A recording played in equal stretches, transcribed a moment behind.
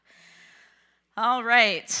All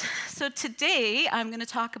right. So today I'm going to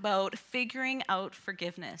talk about figuring out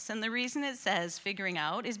forgiveness. And the reason it says figuring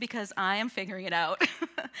out is because I am figuring it out.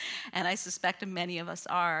 And I suspect many of us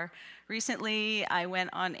are. Recently, I went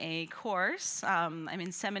on a course. I'm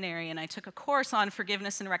in seminary, and I took a course on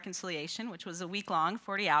forgiveness and reconciliation, which was a week long,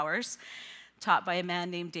 40 hours, taught by a man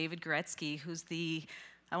named David Guretzky, who's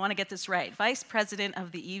I want to get this right, vice president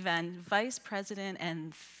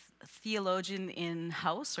and theologian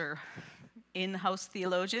in-house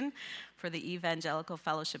theologian for the Evangelical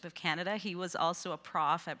Fellowship of Canada. He was also a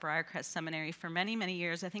prof at Briarcrest Seminary for many, many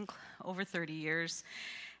years, I think over 30 years.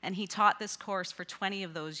 And he taught this course for 20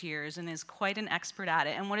 of those years and is quite an expert at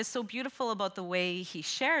it. And what is so beautiful about the way he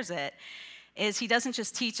shares it is he doesn't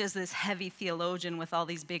just teach as this heavy theologian with all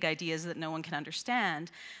these big ideas that no one can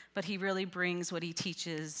understand, but he really brings what he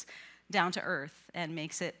teaches down to earth and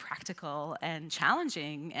makes it practical and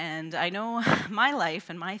challenging. And I know my life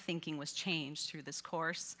and my thinking was changed through this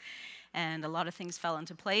course, and a lot of things fell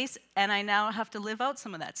into place, and I now have to live out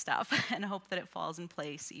some of that stuff and hope that it falls in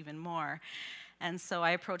place even more. And so I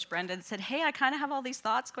approached Brenda and said, hey, I kind of have all these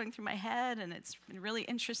thoughts going through my head, and it's been really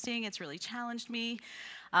interesting. It's really challenged me.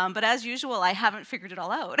 But as usual, I haven't figured it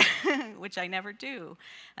all out, which I never do.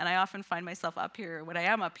 And I often find myself up here, when I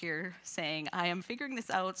am up here, saying, I am figuring this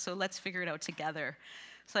out, so let's figure it out together.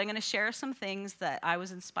 So I'm going to share some things that I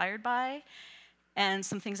was inspired by and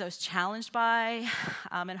some things I was challenged by.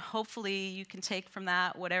 And hopefully you can take from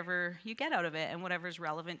that whatever you get out of it and whatever is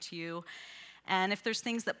relevant to you. And if there's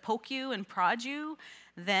things that poke you and prod you,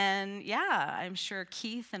 then yeah, I'm sure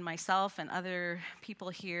Keith and myself and other people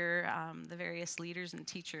here, the various leaders and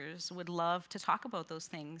teachers, would love to talk about those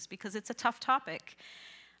things because it's a tough topic.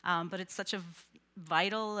 But it's such a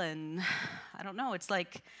vital and, I don't know, it's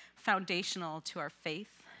like foundational to our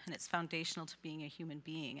faith, and it's foundational to being a human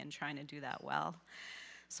being and trying to do that well.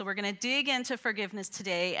 So we're going to dig into forgiveness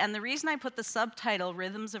today. And the reason I put the subtitle,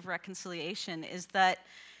 Rhythms of Reconciliation, is that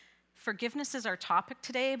forgiveness is our topic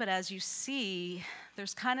today, but as you see,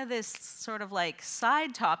 there's kind of this sort of like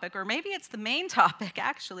side topic, or maybe it's the main topic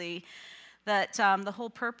actually, that the whole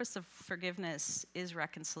purpose of forgiveness is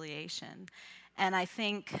reconciliation. And I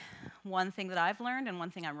think one thing that I've learned and one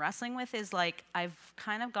thing I'm wrestling with is like I've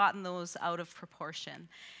kind of gotten those out of proportion.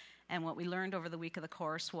 And what we learned over the week of the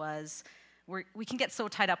course was we can get so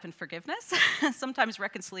tied up in forgiveness, sometimes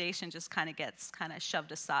reconciliation just gets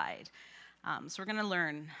shoved aside. So we're going to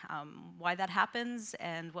learn why that happens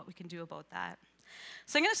and what we can do about that.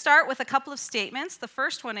 So I'm going to start with a couple of statements. The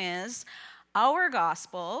first one is, our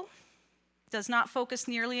gospel does not focus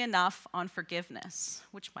nearly enough on forgiveness,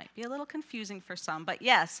 which might be a little confusing for some, but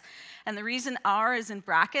yes. And the reason "our" is in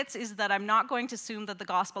brackets is that I'm not going to assume that the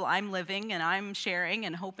gospel I'm living and I'm sharing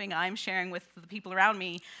and hoping I'm sharing with the people around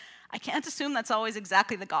me, I can't assume that's always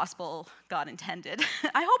exactly the gospel God intended.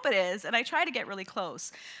 I hope it is, and I try to get really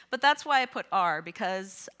close. But that's why I put "our,"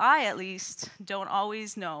 because I, at least, don't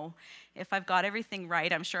always know if I've got everything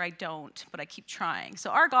right. I'm sure I don't, but I keep trying. So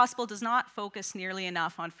our gospel does not focus nearly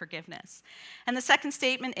enough on forgiveness. And the second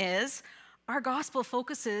statement is, our gospel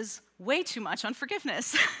focuses way too much on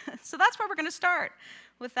forgiveness. So that's where we're going to start,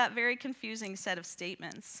 with that very confusing set of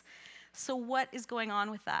statements. So what is going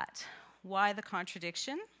on with that? Why the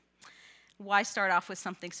contradiction? Why start off with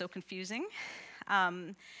something so confusing?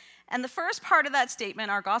 And the first part of that statement,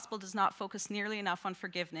 our gospel does not focus nearly enough on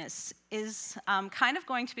forgiveness, is kind of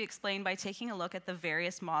going to be explained by taking a look at the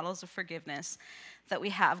various models of forgiveness that we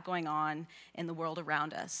have going on in the world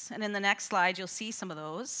around us. And in the next slide, you'll see some of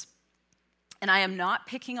those. And I am not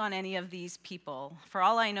picking on any of these people. For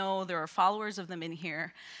all I know, there are followers of them in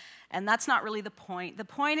here. And that's not really the point. The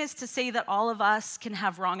point is to say that all of us can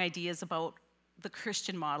have wrong ideas about the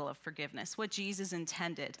Christian model of forgiveness, what Jesus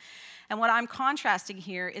intended. And what I'm contrasting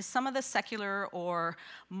here is some of the secular or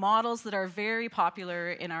models that are very popular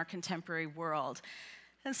in our contemporary world.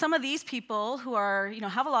 And some of these people who are,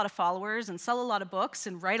 have a lot of followers and sell a lot of books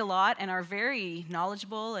and write a lot and are very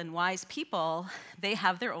knowledgeable and wise people, they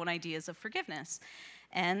have their own ideas of forgiveness.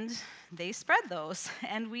 And they spread those.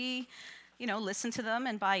 And we listen to them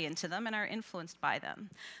and buy into them and are influenced by them.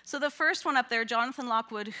 So the first one up there, Jonathan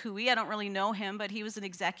Lockwood Huey, I don't really know him, but he was an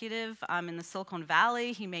executive in the Silicon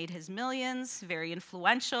Valley. He made his millions, very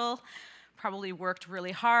influential, probably worked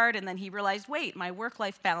really hard, and then he realized, wait, my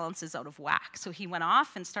work-life balance is out of whack. So he went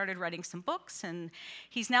off and started writing some books, and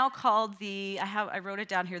he's now called I wrote it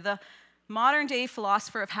down here, the modern-day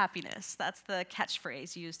philosopher of happiness. That's the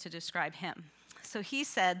catchphrase used to describe him. So he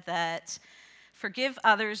said that forgive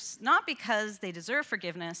others not because they deserve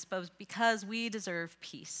forgiveness, but because we deserve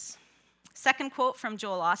peace. Second quote from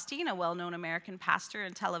Joel Osteen, a well-known American pastor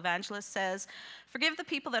and televangelist, says, "Forgive the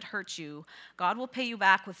people that hurt you. God will pay you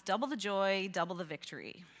back with double the joy, double the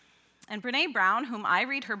victory." And Brene Brown, whom I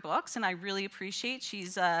read her books and I really appreciate,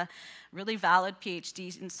 she's a really valid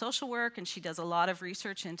PhD in social work, and she does a lot of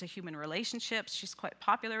research into human relationships. She's quite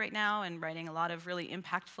popular right now and writing a lot of really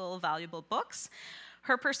impactful, valuable books.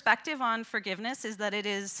 Her perspective on forgiveness is that it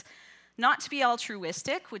is not to be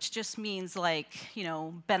altruistic, which just means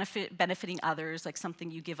benefiting others, like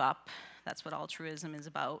something you give up. That's what altruism is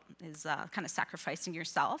about, is kind of sacrificing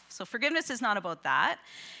yourself. So forgiveness is not about that.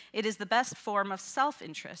 It is the best form of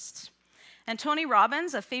self-interest. And Tony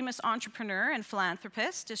Robbins, a famous entrepreneur and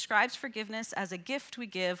philanthropist, describes forgiveness as a gift we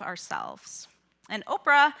give ourselves. And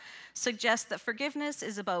Oprah suggests that forgiveness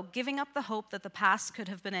is about giving up the hope that the past could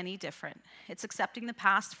have been any different. It's accepting the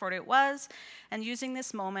past for what it was and using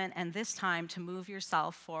this moment and this time to move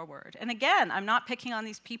yourself forward. And again, I'm not picking on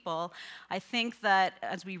these people. I think that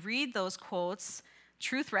as we read those quotes,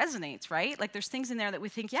 truth resonates, right? Like there's things in there that we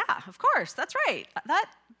think, yeah, of course, that's right.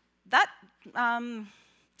 That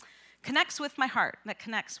connects with my heart, that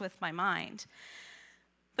connects with my mind.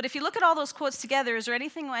 But if you look at all those quotes together, is there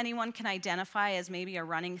anything anyone can identify as maybe a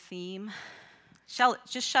running theme?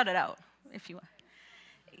 Just shout it out, if you want.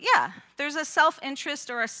 Yeah, there's a self-interest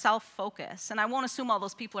or a self-focus. And I won't assume all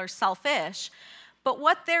those people are selfish, but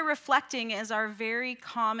what they're reflecting is our very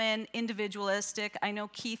common individualistic, I know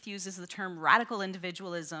Keith uses the term radical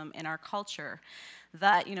individualism in our culture.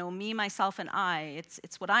 That, me, myself, and I,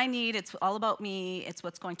 it's what I need, it's all about me, it's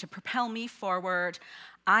what's going to propel me forward.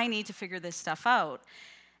 I need to figure this stuff out.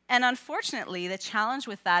 And unfortunately, the challenge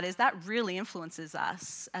with that is that really influences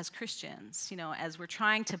us as Christians, as we're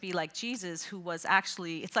trying to be like Jesus, who was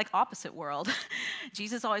actually, it's like opposite world.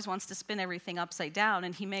 Jesus always wants to spin everything upside down,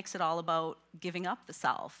 and he makes it all about giving up the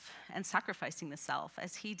self and sacrificing the self,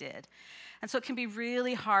 as he did. And so it can be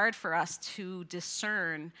really hard for us to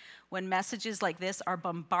discern when messages like this are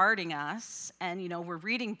bombarding us, and we're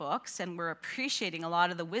reading books and we're appreciating a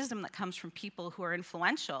lot of the wisdom that comes from people who are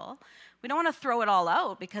influential. We don't want to throw it all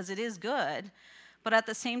out because it is good, but at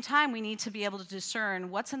the same time, we need to be able to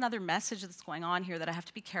discern what's another message that's going on here that I have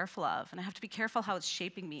to be careful of, and I have to be careful how it's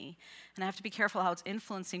shaping me, and I have to be careful how it's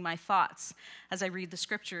influencing my thoughts as I read the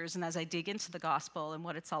scriptures and as I dig into the gospel and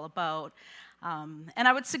what it's all about. And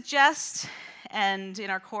I would suggest, and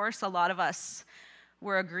in our course, a lot of us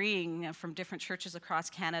were agreeing from different churches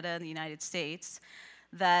across Canada and the United States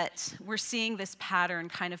that we're seeing this pattern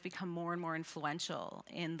kind of become more and more influential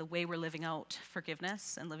in the way we're living out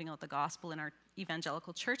forgiveness and living out the gospel in our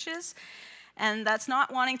evangelical churches. And that's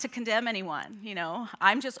not wanting to condemn anyone,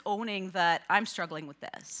 I'm just owning that I'm struggling with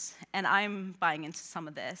this, and I'm buying into some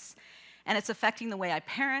of this. And it's affecting the way I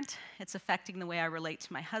parent, it's affecting the way I relate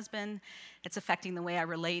to my husband, it's affecting the way I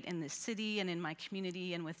relate in this city and in my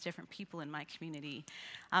community and with different people in my community.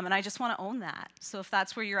 And I just want to own that. So if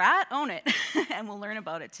that's where you're at, own it, and we'll learn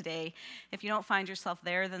about it today. If you don't find yourself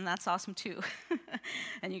there, then that's awesome too.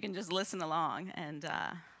 And you can just listen along and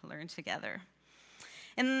learn together.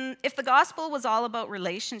 And if the gospel was all about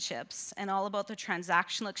relationships and all about the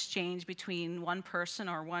transactional exchange between one person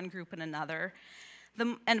or one group and another,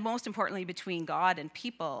 and most importantly, between God and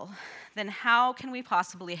people, then how can we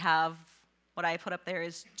possibly have what I put up there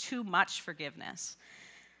is too much forgiveness?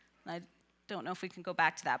 I don't know if we can go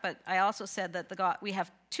back to that, but I also said that we have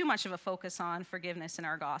too much of a focus on forgiveness in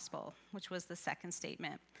our gospel, which was the second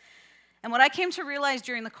statement. And what I came to realize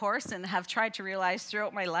during the course and have tried to realize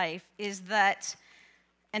throughout my life is that,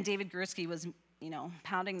 and David Gursky was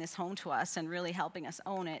pounding this home to us and really helping us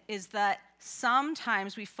own it, is that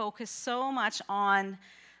sometimes we focus so much on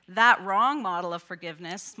that wrong model of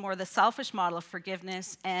forgiveness, more the selfish model of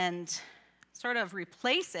forgiveness, and sort of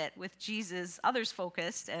replace it with Jesus'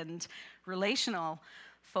 others-focused and relational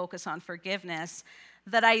focus on forgiveness,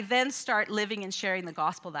 that I then start living and sharing the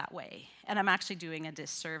gospel that way, and I'm actually doing a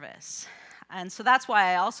disservice. And so that's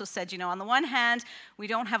why I also said, on the one hand, we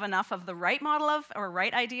don't have enough of the right model of, or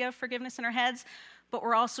right idea of forgiveness in our heads, but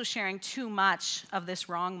we're also sharing too much of this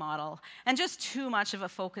wrong model, and just too much of a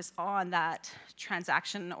focus on that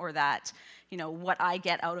transaction or that, what I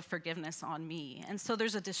get out of forgiveness on me. And so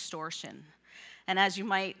there's a distortion. And as you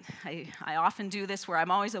might, I often do this where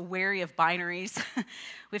I'm always wary of binaries. We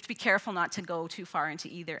have to be careful not to go too far into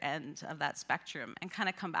either end of that spectrum and kind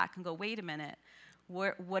of come back and go, wait a minute.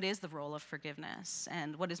 What is the role of forgiveness,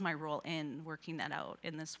 and what is my role in working that out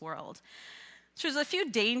in this world? So there's a few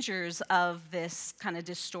dangers of this kind of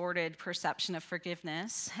distorted perception of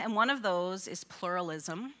forgiveness, and one of those is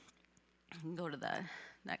pluralism. You can go to the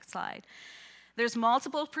next slide. There's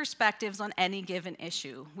multiple perspectives on any given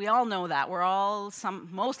issue. We all know that.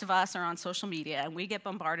 Most of us are on social media, and we get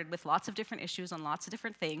bombarded with lots of different issues on lots of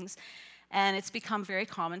different things. And it's become very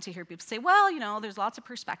common to hear people say, well, there's lots of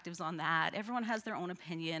perspectives on that. Everyone has their own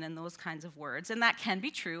opinion and those kinds of words. And that can be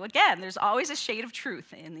true. Again, there's always a shade of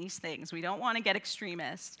truth in these things. We don't want to get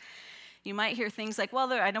extremist. You might hear things like,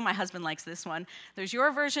 well, I know my husband likes this one. There's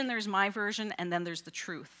your version, there's my version, and then there's the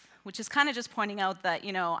truth, which is kind of just pointing out that,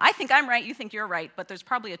 I think I'm right, you think you're right, but there's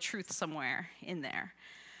probably a truth somewhere in there.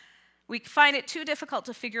 We find it too difficult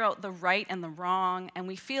to figure out the right and the wrong, and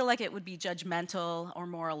we feel like it would be judgmental or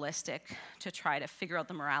moralistic to try to figure out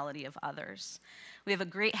the morality of others. We have a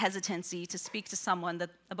great hesitancy to speak to someone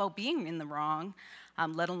about being in the wrong,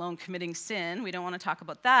 let alone committing sin. We don't want to talk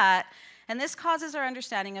about that. And this causes our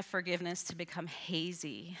understanding of forgiveness to become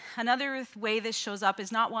hazy. Another way this shows up is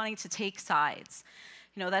not wanting to take sides.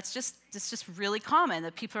 It's just really common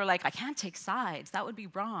that people are like, I can't take sides. That would be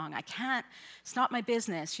wrong. I can't. It's not my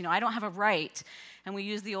business. I don't have a right. And we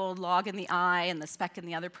use the old log in the eye and the speck in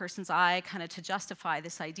the other person's eye kind of to justify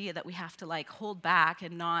this idea that we have to hold back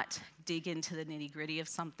and not dig into the nitty-gritty of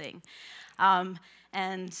something. And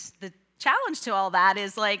the challenge to all that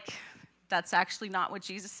is that's actually not what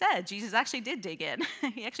Jesus said. Jesus actually did dig in.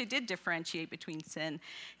 He actually did differentiate between sin.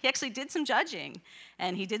 He actually did some judging,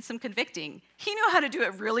 and he did some convicting. He knew how to do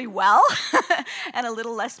it really well and a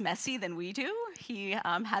little less messy than we do. He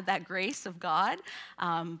had that grace of God.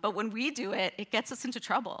 But when we do it, it gets us into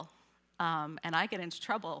trouble. And I get into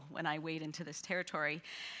trouble when I wade into this territory.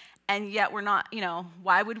 And yet we're not,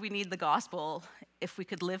 why would we need the gospel if we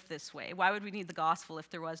could live this way? Why would we need the gospel if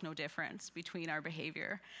there was no difference between our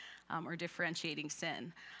behavior or differentiating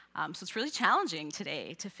sin? So it's really challenging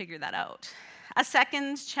today to figure that out. A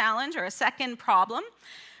second challenge or a second problem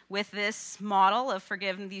with this model of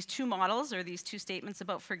forgiveness, these two models or these two statements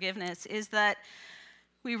about forgiveness, is that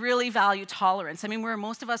we really value tolerance.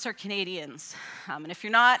 Most of us are Canadians. And if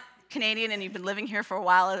you're not Canadian and you've been living here for a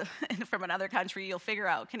while from another country, you'll figure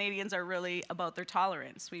out Canadians are really about their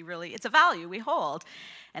tolerance. It's a value we hold.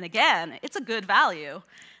 And again, it's a good value.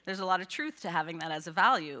 There's a lot of truth to having that as a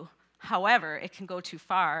value. However, it can go too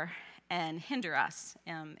far and hinder us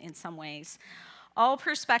in some ways. All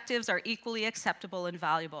perspectives are equally acceptable and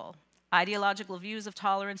valuable. Ideological views of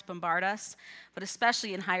tolerance bombard us, but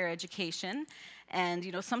especially in higher education. And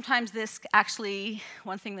sometimes this actually,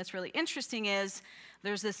 one thing that's really interesting is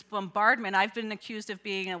there's this bombardment. I've been accused of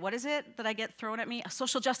being what is it that I get thrown at me? A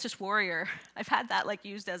social justice warrior. I've had that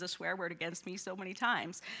used as a swear word against me so many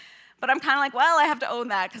times. But I'm kind of well, I have to own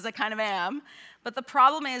that because I kind of am. But the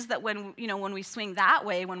problem is that when we swing that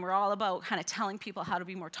way, when we're all about kind of telling people how to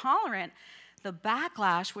be more tolerant, the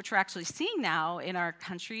backlash, which we're actually seeing now in our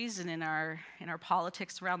countries and in our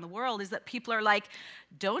politics around the world, is that people are like,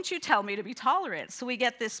 don't you tell me to be tolerant. So we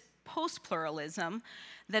get this post-pluralism,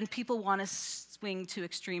 then people want to swing to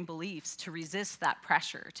extreme beliefs to resist that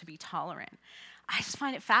pressure to be tolerant. I just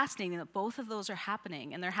find it fascinating that both of those are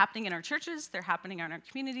happening, and they're happening in our churches, they're happening in our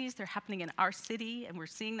communities, they're happening in our city, and we're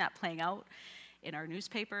seeing that playing out in our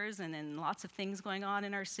newspapers and in lots of things going on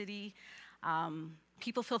in our city.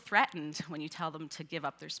 People feel threatened when you tell them to give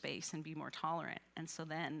up their space and be more tolerant, and so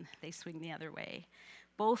then they swing the other way.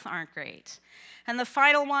 Both aren't great. And the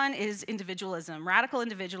final one is individualism, radical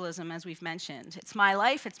individualism, as we've mentioned. It's my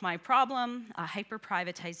life, it's my problem, a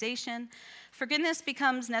hyper-privatization. Forgiveness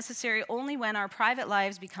becomes necessary only when our private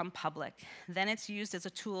lives become public. Then it's used as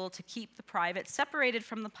a tool to keep the private separated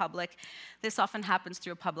from the public. This often happens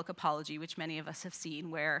through a public apology, which many of us have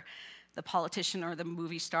seen, where the politician or the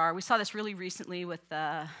movie star, we saw this really recently with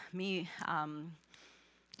the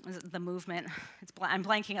movement, I'm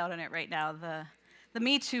blanking out on it right now, the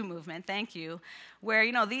Me Too movement, thank you, where,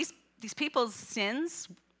 these people's sins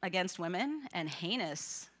against women and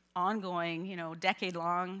heinous, ongoing,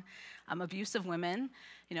 decade-long abuse of women,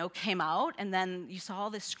 came out, and then you saw all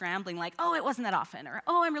this scrambling oh, it wasn't that often, or,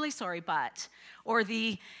 oh, I'm really sorry, but, or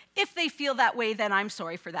if they feel that way, then I'm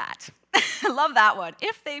sorry for that. I love that one.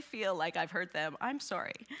 If they feel like I've hurt them, I'm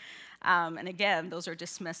sorry. And again, those are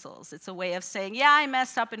dismissals. It's a way of saying, yeah, I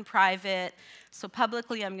messed up in private, so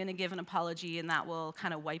publicly I'm going to give an apology, and that will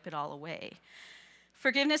kind of wipe it all away.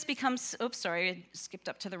 Forgiveness becomes, oops, sorry, I skipped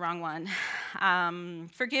up to the wrong one.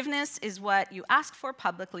 Forgiveness is what you ask for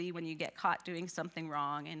publicly when you get caught doing something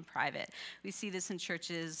wrong in private. We see this in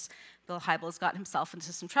churches. Bill Hybels got himself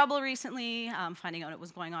into some trouble recently, finding out it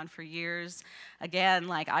was going on for years. Again,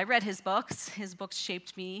 I read his books. His books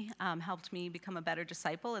shaped me, helped me become a better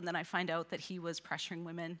disciple, and then I find out that he was pressuring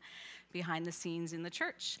women behind the scenes in the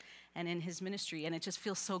church and in his ministry, and it just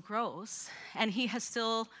feels so gross. And he has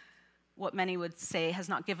still what many would say has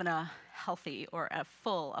not given a healthy or a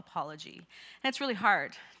full apology. And it's really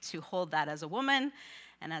hard to hold that as a woman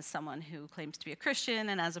and as someone who claims to be a Christian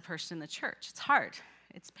and as a person in the church. It's hard.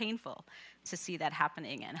 It's painful to see that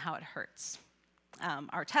happening and how it hurts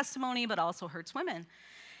our testimony, but also hurts women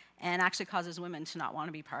and actually causes women to not want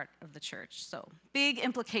to be part of the church. So big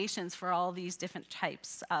implications for all these different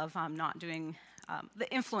types of not doing, the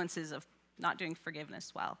influences of not doing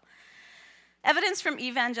forgiveness well. Evidence from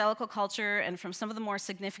evangelical culture and from some of the more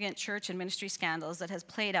significant church and ministry scandals that has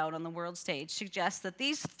played out on the world stage suggests that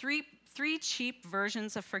these three cheap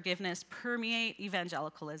versions of forgiveness permeate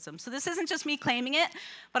evangelicalism. So this isn't just me claiming it,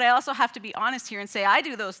 but I also have to be honest here and say I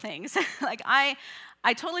do those things. Like I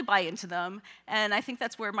totally buy into them, and I think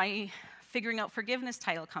that's where my figuring out forgiveness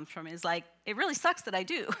title comes from, is like, it really sucks that I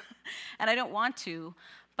do, and I don't want to,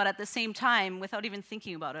 but at the same time, without even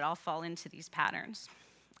thinking about it, I'll fall into these patterns.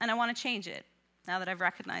 And I want to change it. Now that I've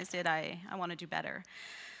recognized it, I want to do better.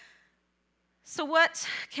 So what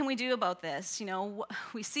can we do about this? You know,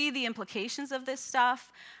 we see the implications of this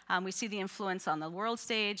stuff. We see the influence on the world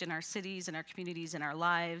stage, in our cities, in our communities, in our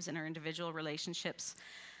lives, in our individual relationships.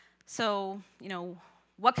 So, you know,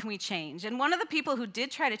 what can we change? And one of the people who did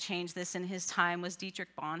try to change this in his time was Dietrich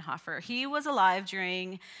Bonhoeffer. He was alive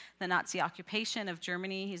during the Nazi occupation of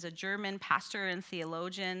Germany. He's a German pastor and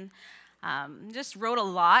theologian. Just wrote a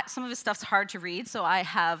lot. Some of his stuff's hard to read, so I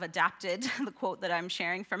have adapted the quote that I'm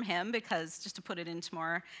sharing from him, because just to put it into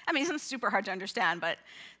more, I mean, it's super hard to understand, but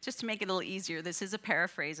just to make it a little easier, this is a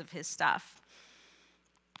paraphrase of his stuff.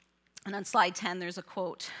 And on slide 10, there's a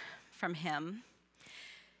quote from him.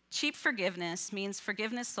 Cheap forgiveness means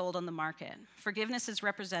forgiveness sold on the market. Forgiveness is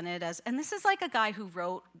represented as, and this is like a guy who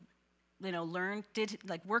wrote, you know,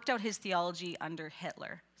 worked out his theology under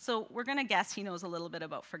Hitler. So we're going to guess he knows a little bit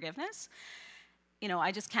about forgiveness. You know,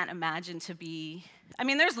 I just can't imagine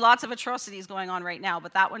there's lots of atrocities going on right now,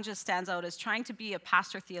 but that one just stands out as trying to be a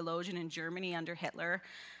pastor theologian in Germany under Hitler.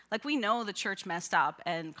 Like, we know the church messed up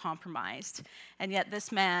and compromised, and yet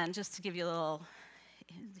this man, just to give you a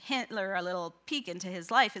little peek into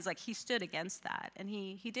his life, is like he stood against that, and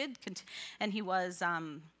he did, and he was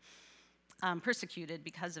persecuted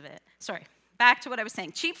because of it. Sorry, back to what I was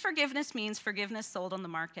saying. Cheap forgiveness means forgiveness sold on the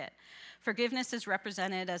market. Forgiveness is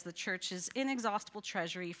represented as the church's inexhaustible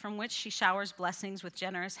treasury from which she showers blessings with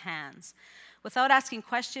generous hands, without asking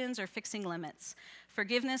questions or fixing limits.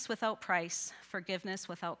 Forgiveness without price, forgiveness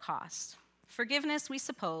without cost. Forgiveness, we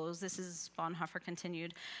suppose, this is Bonhoeffer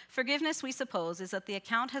continued, forgiveness, we suppose, is that the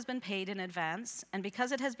account has been paid in advance, and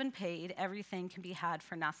because it has been paid, everything can be had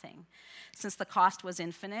for nothing. Since the cost was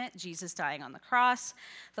infinite, Jesus dying on the cross,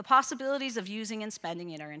 the possibilities of using and spending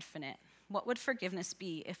it are infinite. What would forgiveness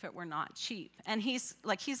be if it were not cheap? And he's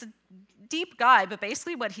a deep guy, but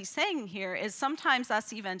basically what he's saying here is sometimes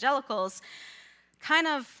us evangelicals kind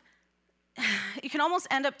of, you can almost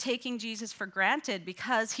end up taking Jesus for granted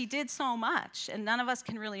because he did so much, and none of us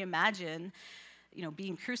can really imagine, you know,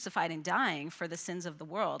 being crucified and dying for the sins of the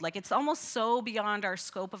world. Like, it's almost so beyond our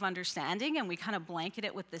scope of understanding, and we kind of blanket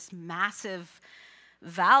it with this massive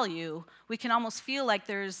value. We can almost feel like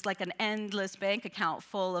there's like an endless bank account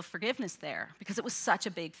full of forgiveness there because it was such a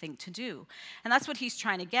big thing to do. And that's what he's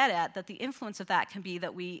trying to get at, that the influence of that can be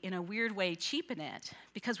that we, in a weird way, cheapen it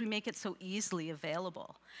because we make it so easily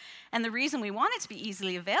available. And the reason we want it to be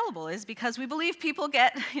easily available is because we believe people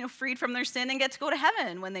get, freed from their sin and get to go to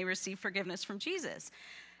heaven when they receive forgiveness from Jesus.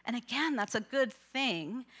 And again, that's a good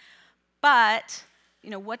thing. But,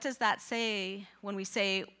 what does that say when we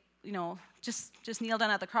say, just kneel down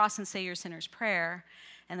at the cross and say your sinner's prayer,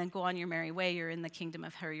 and then go on your merry way? You're in the kingdom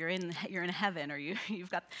of her. You're in heaven, or you've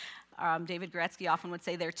got. David Goretzky often would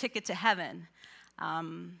say their ticket to heaven.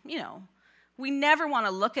 We never want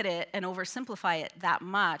to look at it and oversimplify it that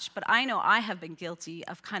much. But I know I have been guilty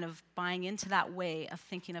of kind of buying into that way of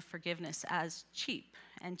thinking of forgiveness as cheap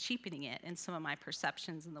and cheapening it in some of my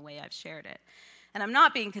perceptions and the way I've shared it. And I'm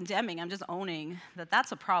not being condemning. I'm just owning that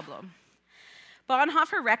that's a problem.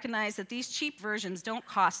 Bonhoeffer recognized that these cheap versions don't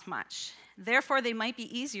cost much. Therefore, they might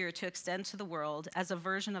be easier to extend to the world as a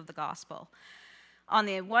version of the gospel. On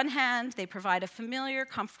the one hand, they provide a familiar,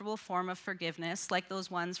 comfortable form of forgiveness, like those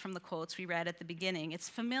ones from the quotes we read at the beginning. It's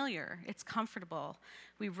familiar, it's comfortable,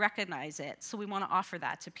 we recognize it, so we want to offer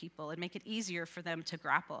that to people and make it easier for them to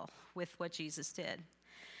grapple with what Jesus did.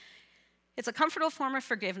 It's a comfortable form of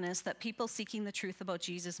forgiveness that people seeking the truth about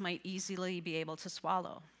Jesus might easily be able to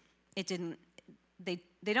swallow.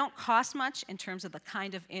 They don't cost much in terms of the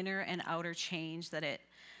kind of inner and outer change that it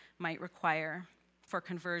might require for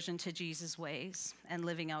conversion to Jesus' ways and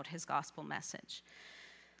living out his gospel message.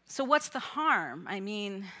 So what's the harm? I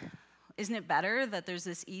mean, Isn't it better that there's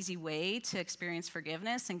this easy way to experience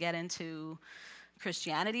forgiveness and get into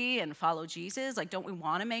Christianity and follow Jesus? Like, don't we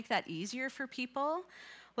want to make that easier for people?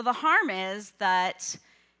 Well, the harm is that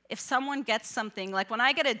if someone gets something, like when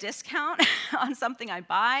I get a discount on something I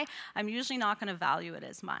buy, I'm usually not going to value it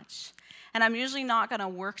as much. And I'm usually not going to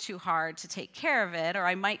work too hard to take care of it, or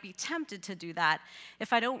I might be tempted to do that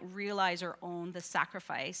if I don't realize or own the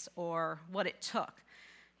sacrifice or what it took,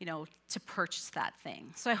 to purchase that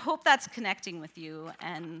thing. So I hope that's connecting with you,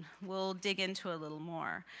 and we'll dig into a little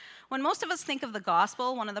more. When most of us think of the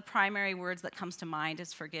gospel, one of the primary words that comes to mind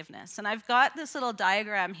is forgiveness. And I've got this little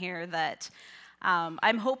diagram here that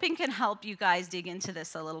I'm hoping can help you guys dig into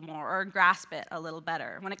this a little more or grasp it a little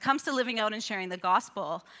better. When it comes to living out and sharing the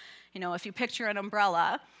gospel, if you picture an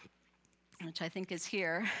umbrella, which I think is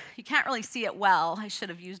here, you can't really see it well. I should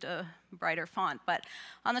have used a brighter font. But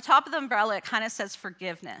on the top of the umbrella, it kind of says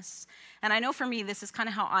forgiveness. And I know for me, this is kind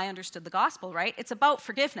of how I understood the gospel, right? It's about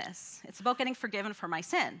forgiveness. It's about getting forgiven for my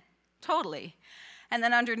sin, totally. And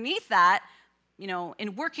then underneath that,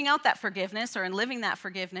 in working out that forgiveness or in living that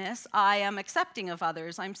forgiveness, I am accepting of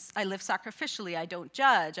others. I live sacrificially. I don't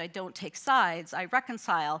judge. I don't take sides. I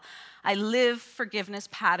reconcile. I live forgiveness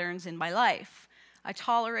patterns in my life. I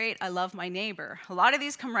tolerate. I love my neighbor. A lot of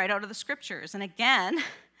these come right out of the scriptures. And again,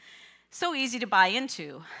 so easy to buy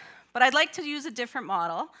into. But I'd like to use a different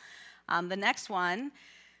model. The next one,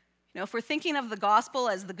 if we're thinking of the gospel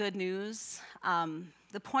as the good news,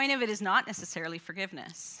 the point of it is not necessarily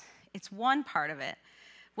forgiveness. It's one part of it.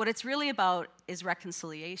 What it's really about is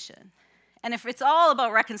reconciliation. And if it's all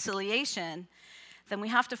about reconciliation, then we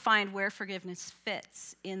have to find where forgiveness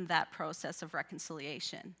fits in that process of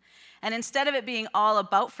reconciliation. And instead of it being all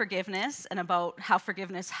about forgiveness and about how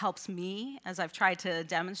forgiveness helps me, as I've tried to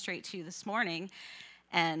demonstrate to you this morning,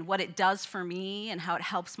 and what it does for me and how it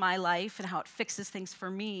helps my life and how it fixes things for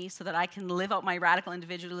me so that I can live out my radical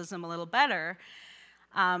individualism a little better,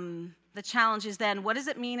 the challenge is then, what does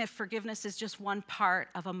it mean if forgiveness is just one part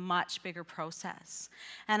of a much bigger process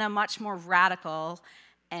and a much more radical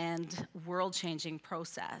and world-changing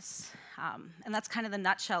process? And that's kind of the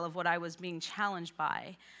nutshell of what I was being challenged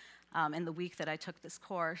by in the week that I took this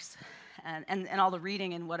course and all the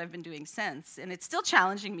reading and what I've been doing since. And it's still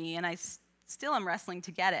challenging me, and I still am wrestling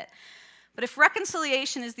to get it. But if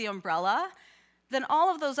reconciliation is the umbrella, then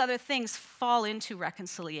all of those other things fall into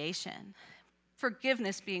reconciliation.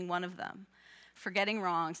 Forgiveness being one of them. Forgetting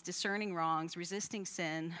wrongs, discerning wrongs, resisting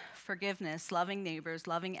sin, forgiveness, loving neighbors,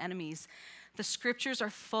 loving enemies. The scriptures are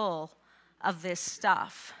full of this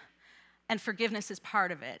stuff, and forgiveness is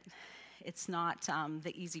part of it. It's not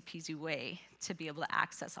the easy peasy way to be able to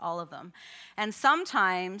access all of them. And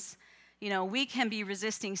sometimes, we can be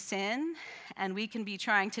resisting sin, and we can be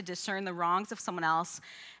trying to discern the wrongs of someone else,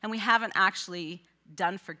 and we haven't actually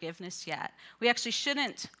done forgiveness yet. We actually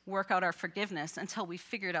shouldn't work out our forgiveness until we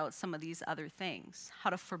figured out some of these other things.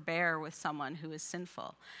 How to forbear with someone who is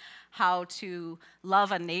sinful. How to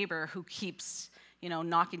love a neighbor who keeps,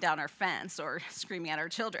 knocking down our fence or screaming at our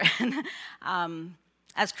children.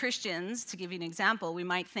 As Christians, to give you an example, we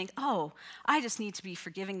might think, I just need to be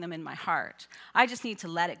forgiving them in my heart. I just need to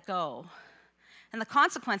let it go. And the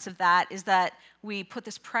consequence of that is that we put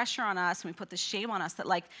this pressure on us and we put this shame on us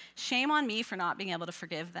that, shame on me for not being able to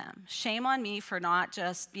forgive them. Shame on me for not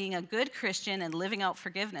just being a good Christian and living out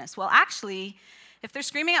forgiveness. Well, actually, if they're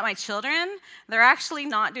screaming at my children, they're actually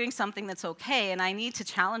not doing something that's okay, and I need to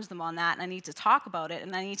challenge them on that, and I need to talk about it,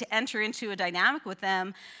 and I need to enter into a dynamic with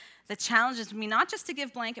them that challenges me not just to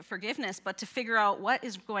give blanket forgiveness, but to figure out what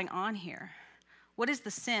is going on here. What is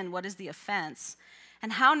the sin? What is the offense?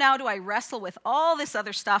 And how now do I wrestle with all this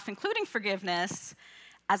other stuff, including forgiveness,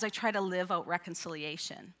 as I try to live out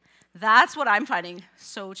reconciliation? That's what I'm finding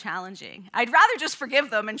so challenging. I'd rather just forgive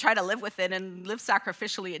them and try to live with it and live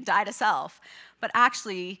sacrificially and die to self. But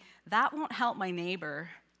actually, that won't help my neighbor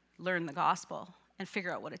learn the gospel and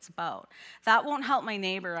figure out what it's about. That won't help my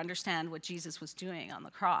neighbor understand what Jesus was doing on the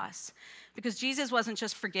cross. Because Jesus wasn't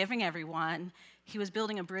just forgiving everyone, he was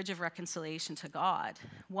building a bridge of reconciliation to God,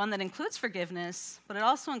 one that includes forgiveness, but it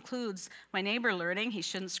also includes my neighbor learning he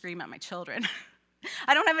shouldn't scream at my children.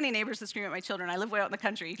 I don't have any neighbors that scream at my children. I live way out in the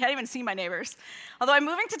country. You can't even see my neighbors. Although I'm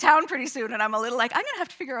moving to town pretty soon, and I'm a little I'm going to have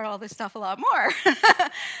to figure out all this stuff a lot more.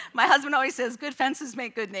 My husband always says, good fences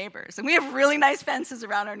make good neighbors. And we have really nice fences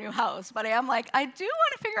around our new house. But I am I do want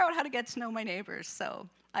to figure out how to get to know my neighbors. So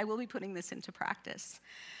I will be putting this into practice.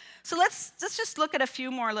 So let's just look at a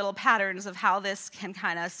few more little patterns of how this can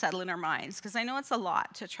kind of settle in our minds, because I know it's a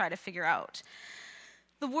lot to try to figure out.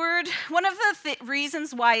 One of the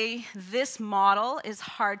reasons why this model is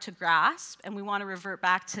hard to grasp, and we want to revert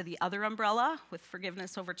back to the other umbrella with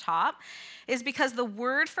forgiveness over top, is because the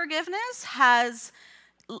word forgiveness has,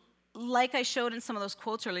 like I showed in some of those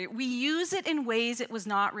quotes earlier, we use it in ways it was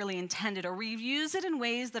not really intended, or we use it in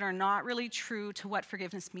ways that are not really true to what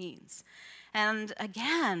forgiveness means. And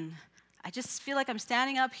again, I just feel like I'm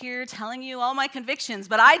standing up here telling you all my convictions,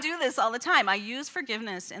 but I do this all the time. I use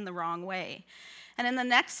forgiveness in the wrong way. And in the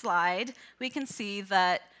next slide, we can see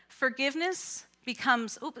that forgiveness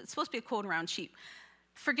becomes, it's supposed to be a quote around cheap.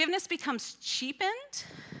 Forgiveness becomes cheapened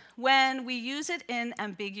when we use it in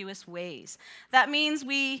ambiguous ways. That means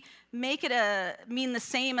we make it mean the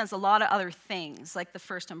same as a lot of other things, like the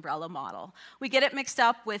first umbrella model. We get it mixed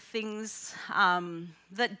up with things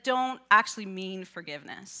that don't actually mean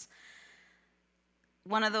forgiveness.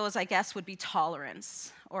 One of those, I guess, would be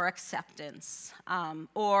tolerance or acceptance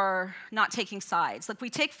or not taking sides. Like we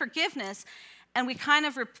take forgiveness and we kind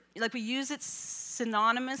of, we use it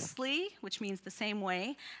synonymously, which means the same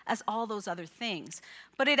way, as all those other things.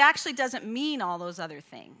 But it actually doesn't mean all those other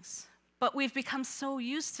things. But we've become so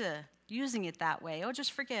used to using it that way. Oh,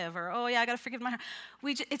 just forgive, or oh yeah, I gotta forgive my heart.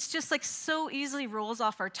 It's just like so easily rolls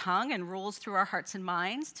off our tongue and rolls through our hearts and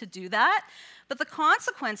minds to do that. But the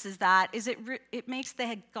consequence is it makes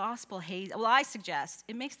the gospel hazy. Well, I suggest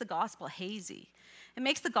it makes the gospel hazy. It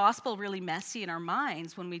makes the gospel really messy in our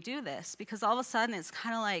minds when we do this, because all of a sudden it's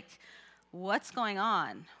kind of like, what's going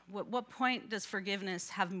on? What point does forgiveness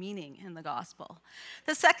have meaning in the gospel?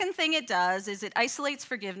 The second thing it does is it isolates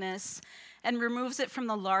forgiveness and removes it from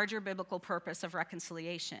the larger biblical purpose of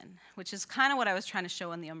reconciliation, which is kind of what I was trying to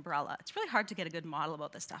show in the umbrella. It's really hard to get a good model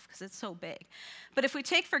about this stuff because it's so big. But if we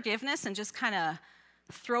take forgiveness and just kind of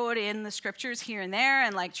throw it in the scriptures here and there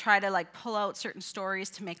and try to pull out certain stories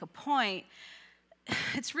to make a point,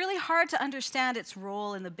 it's really hard to understand its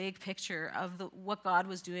role in the big picture of what God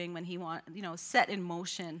was doing when he set in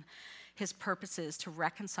motion his purposes to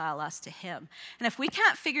reconcile us to him. And if we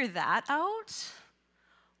can't figure that out,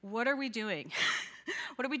 what are we doing?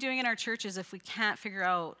 What are we doing in our churches if we can't figure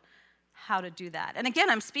out how to do that? And again,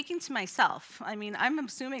 I'm speaking to myself. I mean, I'm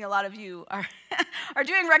assuming a lot of you are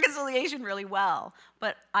doing reconciliation really well,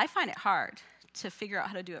 but I find it hard to figure out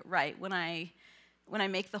how to do it right when I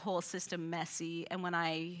make the whole system messy and when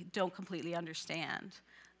I don't completely understand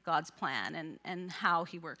God's plan and how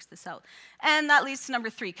he works this out. And that leads to number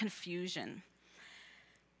 3, confusion.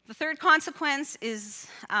 The third consequence is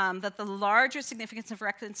that the larger significance of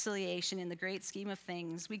reconciliation in the great scheme of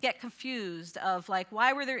things, we get confused of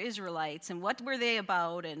why were there Israelites and what were they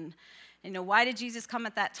about, and why did Jesus come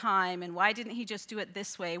at that time and why didn't he just do it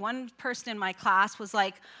this way? One person in my class was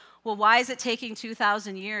like, well, why is it taking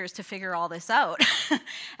 2,000 years to figure all this out?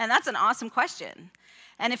 And that's an awesome question.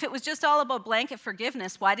 And if it was just all about blanket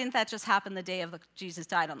forgiveness, why didn't that just happen the day of Jesus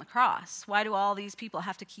died on the cross? Why do all these people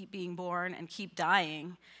have to keep being born and keep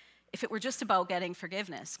dying if it were just about getting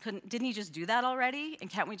forgiveness? Didn't he just do that already? And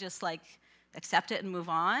can't we just accept it and move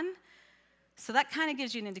on? So that kind of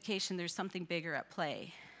gives you an indication there's something bigger at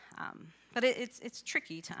play. But it's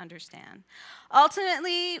tricky to understand.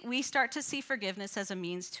 Ultimately, we start to see forgiveness as a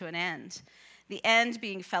means to an end, the end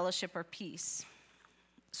being fellowship or peace.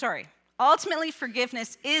 Ultimately,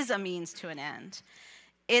 forgiveness is a means to an end.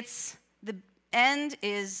 The end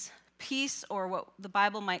is peace, or what the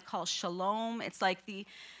Bible might call shalom. It's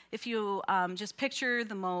if you just picture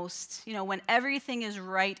the most, when everything is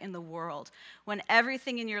right in the world, when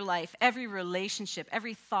everything in your life, every relationship,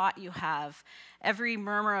 every thought you have, every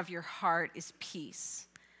murmur of your heart is peace.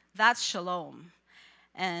 That's shalom.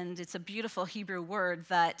 And it's a beautiful Hebrew word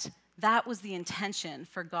that was the intention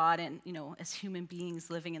for God and, as human beings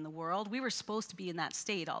living in the world. We were supposed to be in that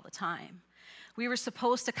state all the time. We were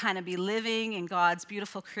supposed to kind of be living in God's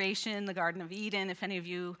beautiful creation, the Garden of Eden. If any of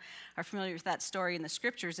you are familiar with that story in the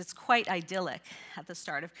scriptures, it's quite idyllic at the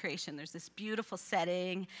start of creation. There's this beautiful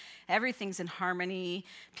setting. Everything's in harmony.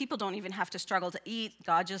 People don't even have to struggle to eat.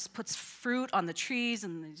 God just puts fruit on the trees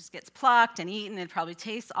and it just gets plucked and eaten. It probably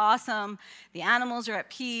tastes awesome. The animals are at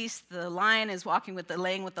peace. The lion is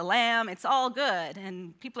laying with the lamb. It's all good.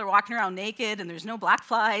 And people are walking around naked and there's no black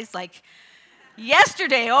flies.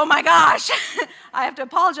 Yesterday, oh my gosh, I have to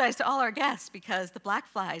apologize to all our guests because the black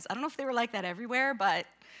flies, I don't know if they were like that everywhere, but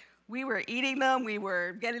we were eating them, we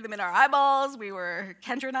were getting them in our eyeballs,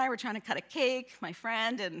 Kendra and I were trying to cut a cake, my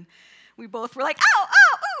friend, and we both were like, ow,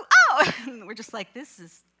 ow, ooh, ow, and we're just like, this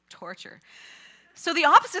is torture. So the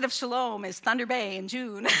opposite of shalom is Thunder Bay in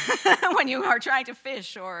June when you are trying to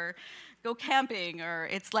fish or go camping, or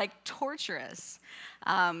it's like torturous.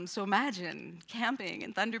 So imagine camping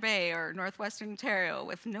in Thunder Bay or northwestern Ontario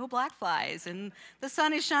with no black flies, and the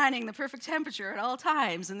sun is shining, the perfect temperature at all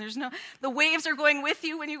times, and the waves are going with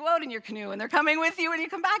you when you go out in your canoe, and they're coming with you when you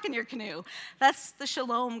come back in your canoe. That's the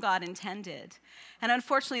shalom God intended. And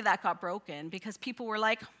unfortunately, that got broken because people were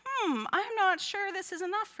like, I'm not sure this is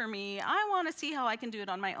enough for me. I want to see how I can do it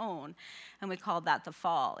on my own. And we called that the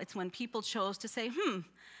fall. It's when people chose to say,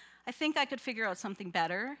 I think I could figure out something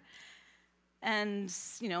better. And,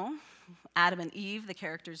 Adam and Eve, the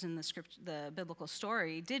characters in the biblical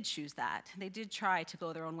story, did choose that. They did try to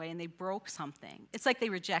go their own way, and they broke something. It's like they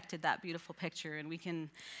rejected that beautiful picture, and we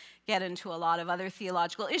can get into a lot of other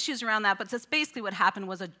theological issues around that, but that's basically what happened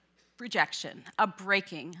was a rejection, a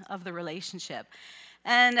breaking of the relationship.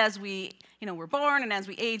 And as we, we're born and as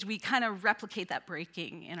we age, we kind of replicate that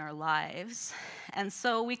breaking in our lives. And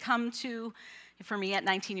so we come to, for me at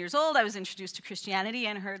 19 years old, I was introduced to Christianity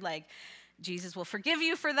and heard Jesus will forgive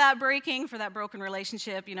you for that breaking, for that broken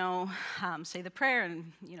relationship, say the prayer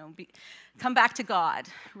and, come back to God,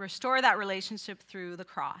 restore that relationship through the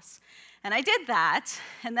cross. And I did that,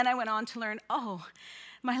 and then I went on to learn,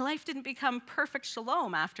 my life didn't become perfect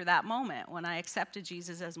shalom after that moment when I accepted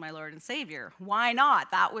Jesus as my Lord and Savior. Why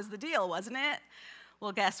not? That was the deal, wasn't it?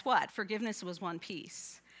 Well, guess what? Forgiveness was one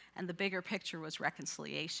piece, and the bigger picture was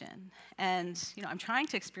reconciliation. And, I'm trying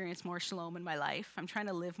to experience more shalom in my life. I'm trying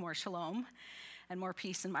to live more shalom and more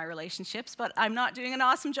peace in my relationships, but I'm not doing an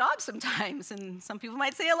awesome job sometimes, and some people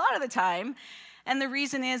might say a lot of the time. And the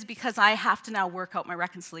reason is because I have to now work out my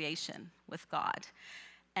reconciliation with God.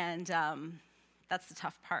 And that's the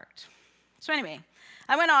tough part. So anyway,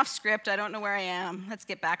 I went off script. I don't know where I am. Let's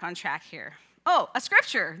get back on track here. A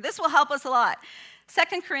scripture. This will help us a lot.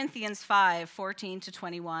 2 Corinthians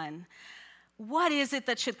 5:14-21. What is it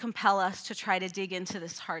that should compel us to try to dig into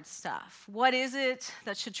this hard stuff? What is it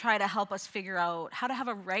that should try to help us figure out how to have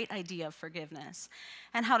a right idea of forgiveness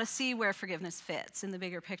and how to see where forgiveness fits in the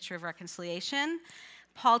bigger picture of reconciliation?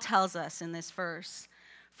 Paul tells us in this verse,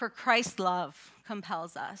 for Christ's love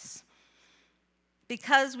compels us.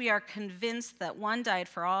 Because we are convinced that one died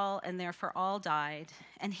for all, and therefore all died,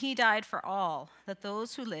 and he died for all, that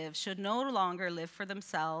those who live should no longer live for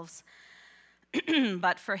themselves,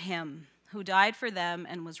 but for him who died for them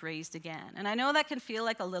and was raised again. And I know that can feel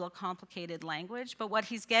like a little complicated language, but what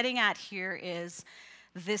he's getting at here is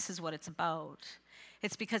this is what it's about.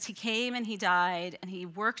 It's because he came and he died, and he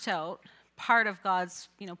worked out part of God's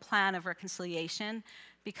plan of reconciliation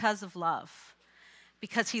because of love.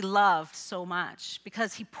 Because he loved so much,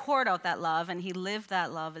 because he poured out that love and he lived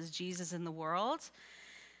that love as Jesus in the world.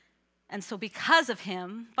 And so because of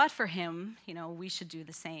him, but for him, we should do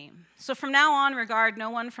the same. So from now on, regard no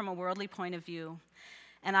one from a worldly point of view.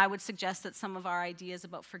 And I would suggest that some of our ideas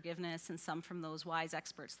about forgiveness and some from those wise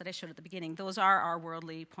experts that I showed at the beginning, those are our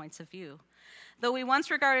worldly points of view. Though we once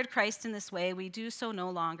regarded Christ in this way, we do so no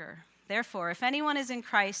longer. Therefore, if anyone is in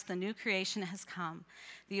Christ, the new creation has come.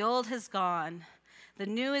 The old has gone. The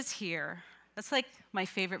new is here. That's like my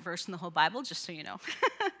favorite verse in the whole Bible, just so you know.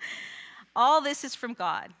 All this is from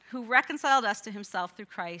God, who reconciled us to himself through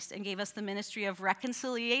Christ and gave us the ministry of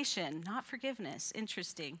reconciliation, not forgiveness.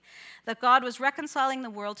 Interesting. That God was reconciling the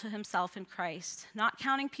world to himself in Christ, not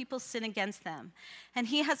counting people's sin against them. And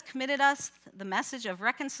he has committed us the message of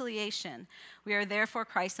reconciliation. We are therefore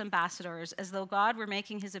Christ's ambassadors, as though God were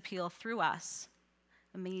making his appeal through us.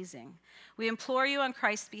 Amazing. We implore you on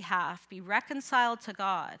Christ's behalf, be reconciled to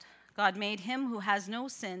God. God made him who has no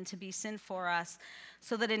sin to be sin for us,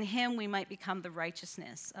 so that in him we might become the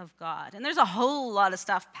righteousness of God. And there's a whole lot of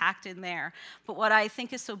stuff packed in there. But what I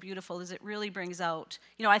think is so beautiful is it really brings out,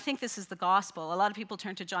 I think this is the gospel. A lot of people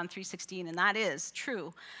turn to John 3:16, and that is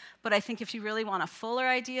true. But I think if you really want a fuller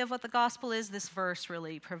idea of what the gospel is, this verse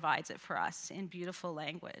really provides it for us in beautiful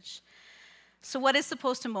language. So what is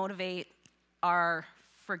supposed to motivate our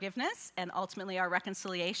forgiveness and ultimately our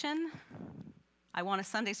reconciliation? I want a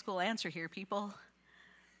Sunday school answer here, people.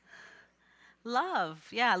 Love.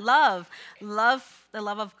 Yeah, love. Love, the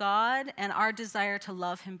love of God, and our desire to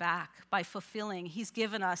love him back by fulfilling. He's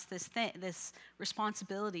given us this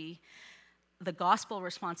responsibility, the gospel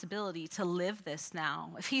responsibility to live this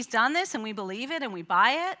now. If he's done this and we believe it and we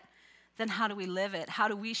buy it, then how do we live it? How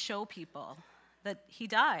do we show people that he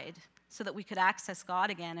died so that we could access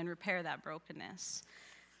God again and repair that brokenness?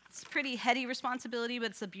 It's a pretty heady responsibility, but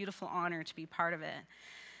it's a beautiful honor to be part of it.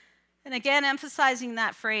 And again, emphasizing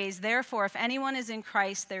that phrase, therefore, if anyone is in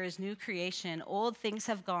Christ, there is new creation. Old things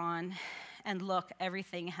have gone, and look,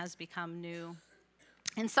 everything has become new.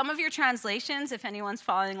 In some of your translations, if anyone's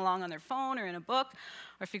following along on their phone or in a book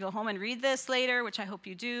or if you go home and read this later, which I hope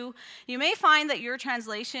you do, you may find that your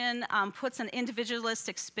translation puts an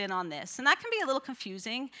individualistic spin on this. And that can be a little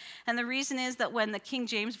confusing. And the reason is that when the King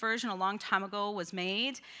James Version a long time ago was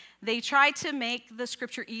made, they tried to make the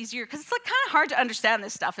scripture easier, because it's like kind of hard to understand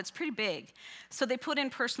this stuff. It's pretty big. So they put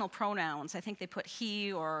in personal pronouns. I think they put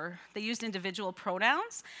he, or they used individual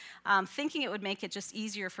pronouns, thinking it would make it just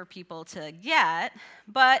easier for people to get.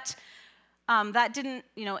 But that didn't,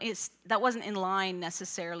 that wasn't in line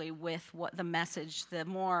necessarily with what the message, the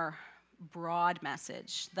more broad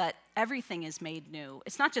message, that everything is made new.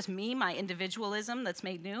 It's not just me, my individualism that's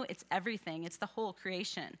made new. It's everything. It's the whole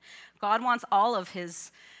creation. God wants all of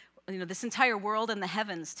his, this entire world and the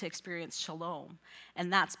heavens to experience shalom,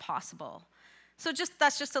 and that's possible. So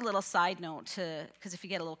that's just a little side note, because if you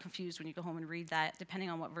get a little confused when you go home and read that, depending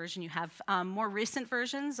on what version you have. More recent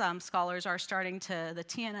versions, scholars are starting to, the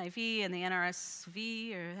TNIV and the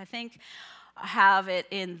NRSV, or I think, have it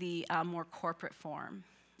in the more corporate form,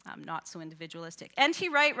 not so individualistic. N.T.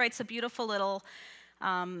 Wright writes a beautiful little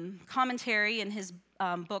commentary in his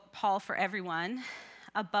book, Paul for Everyone,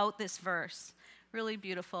 about this verse. Really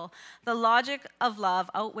beautiful. The logic of love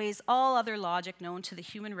outweighs all other logic known to the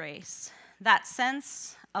human race. That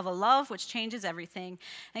sense of a love which changes everything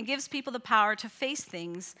and gives people the power to face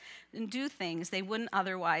things and do things they wouldn't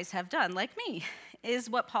otherwise have done, like me, is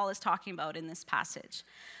what Paul is talking about in this passage.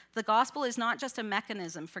 The gospel is not just a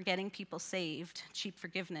mechanism for getting people saved, cheap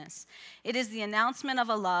forgiveness. It is the announcement of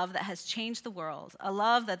a love that has changed the world, a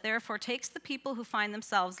love that therefore takes the people who find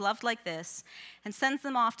themselves loved like this and sends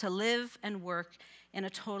them off to live and work in a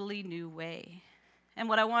totally new way. And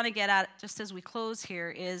what I want to get at, just as we close here,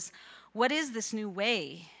 is what is this new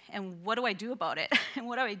way, and what do I do about it, and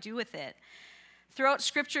what do I do with it? Throughout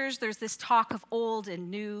scriptures, there's this talk of old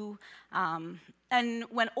and new. And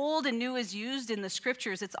when old and new is used in the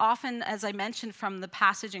scriptures, it's often, as I mentioned from the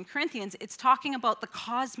passage in Corinthians, it's talking about the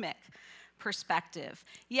cosmic perspective.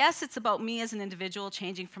 Yes, it's about me as an individual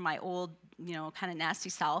changing from my old, kind of nasty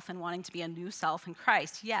self and wanting to be a new self in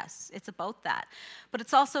Christ. Yes, it's about that. But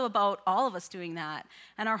it's also about all of us doing that,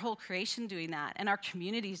 and our whole creation doing that, and our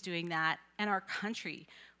communities doing that, and our country,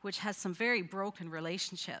 which has some very broken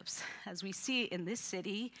relationships. As we see in this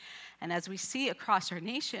city, and as we see across our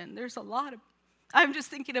nation, there's a lot of, I'm just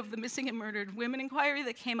thinking of the Missing and Murdered Women inquiry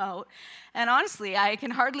that came out, and honestly, I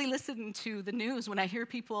can hardly listen to the news when I hear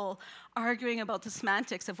people arguing about the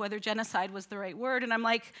semantics of whether genocide was the right word, and I'm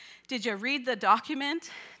like, did you read the document?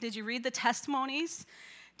 Did you read the testimonies?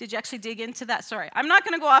 Did you actually dig into that? Sorry, I'm not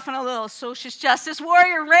going to go off on a little socialist justice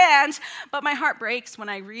warrior rant, but my heart breaks when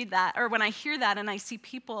I read that, or when I hear that and I see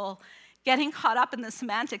people getting caught up in the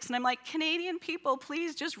semantics. And I'm like, Canadian people,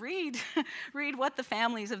 please just read. Read what the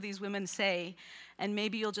families of these women say, and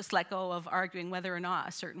maybe you'll just let go of arguing whether or not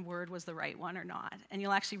a certain word was the right one or not. And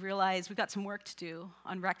you'll actually realize we've got some work to do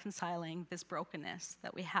on reconciling this brokenness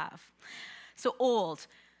that we have. So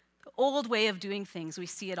the old way of doing things, we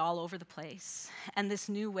see it all over the place. And this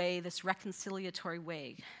new way, this reconciliatory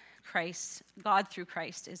way, God through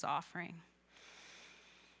Christ is offering.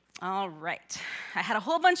 All right. I had a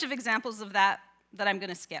whole bunch of examples of that I'm going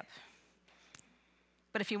to skip.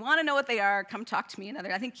 But if you want to know what they are, come talk to me.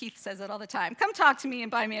 I think Keith says it all the time. Come talk to me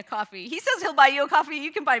and buy me a coffee. He says he'll buy you a coffee.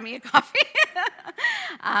 You can buy me a coffee.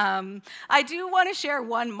 I do want to share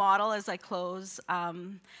one model as I close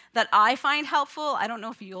that I find helpful. I don't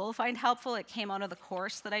know if you'll find helpful. It came out of the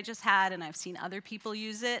course that I just had, and I've seen other people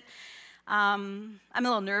use it. I'm a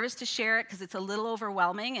little nervous to share it because it's a little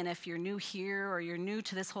overwhelming, and if you're new here or you're new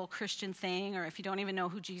to this whole Christian thing, or if you don't even know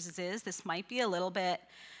who Jesus is, this might be a little bit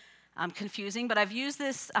confusing, but I've used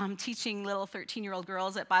this teaching little 13-year-old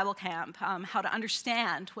girls at Bible camp how to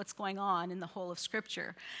understand what's going on in the whole of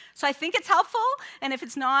Scripture. So I think it's helpful, and if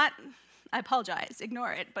it's not, I apologize,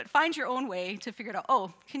 ignore it, but find your own way to figure it out.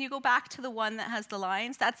 Oh, can you go back to the one that has the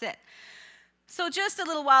lines? That's it. So just a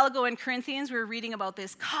little while ago in Corinthians, we were reading about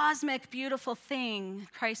this cosmic, beautiful thing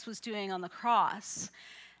Christ was doing on the cross.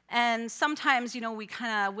 And sometimes, we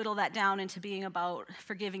kind of whittle that down into being about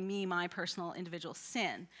forgiving me, my personal individual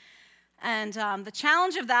sin. And the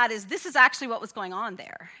challenge of that is this is actually what was going on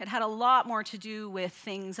there. It had a lot more to do with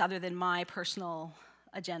things other than my personal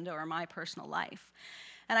agenda or my personal life.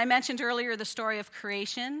 And I mentioned earlier the story of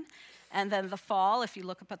creation and then the fall, if you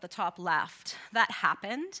look up at the top left. That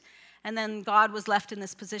happened. And then God was left in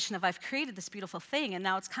this position of, I've created this beautiful thing, and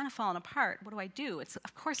now it's kind of fallen apart. What do I do?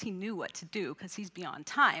 Of course, he knew what to do because he's beyond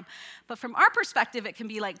time. But from our perspective, it can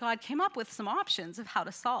be like God came up with some options of how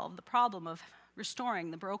to solve the problem of restoring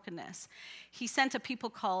the brokenness. He sent a people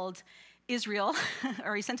called Israel,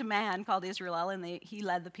 or he sent a man called Israel, and he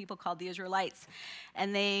led the people called the Israelites.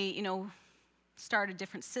 And they, started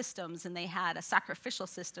different systems, and they had a sacrificial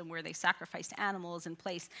system where they sacrificed animals in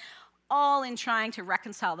place, all in trying to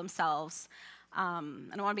reconcile themselves.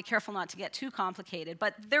 And I want to be careful not to get too complicated,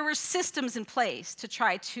 but there were systems in place to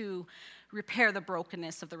try to repair the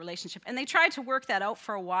brokenness of the relationship. And they tried to work that out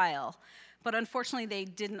for a while, but unfortunately they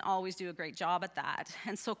didn't always do a great job at that.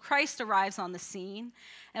 And so Christ arrives on the scene,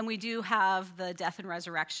 and we do have the death and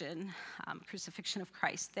resurrection, crucifixion of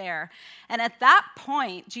Christ there. And at that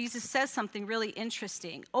point, Jesus says something really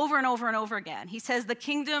interesting over and over and over again. He says, the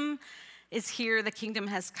kingdom is here, the kingdom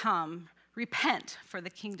has come. Repent, for the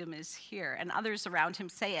kingdom is here. And others around him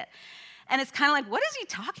say it. And it's kind of like, what is he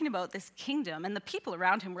talking about, this kingdom? And the people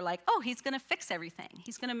around him were like, oh, he's going to fix everything.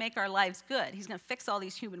 He's going to make our lives good. He's going to fix all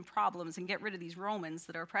these human problems and get rid of these Romans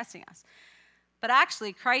that are oppressing us. But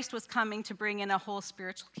actually, Christ was coming to bring in a whole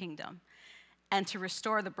spiritual kingdom and to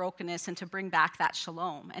restore the brokenness and to bring back that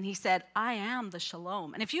shalom. And he said, I am the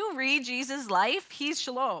shalom. And if you read Jesus' life, he's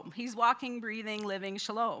shalom. He's walking, breathing, living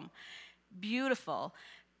shalom. Beautiful.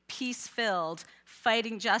 Peace-filled,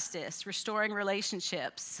 fighting justice, restoring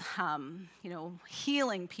relationships,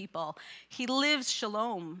 healing people. He lives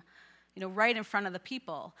shalom, right in front of the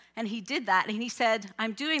people. And he did that, and he said,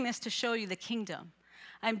 I'm doing this to show you the kingdom.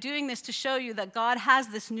 I'm doing this to show you that God has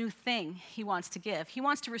this new thing he wants to give. He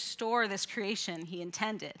wants to restore this creation he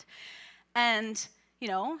intended. And,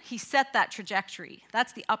 he set that trajectory.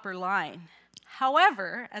 That's the upper line.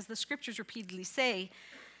 However, as the scriptures repeatedly say,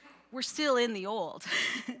 we're still in the old.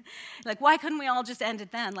 Like, why couldn't we all just end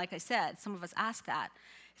it then? Like I said, some of us ask that.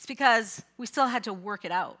 It's because we still had to work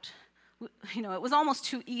it out. It was almost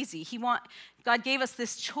too easy. God gave us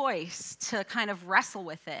this choice to kind of wrestle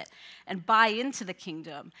with it and buy into the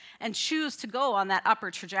kingdom and choose to go on that upper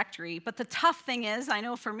trajectory. But the tough thing is, I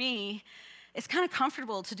know for me, it's kind of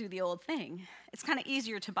comfortable to do the old thing. It's kind of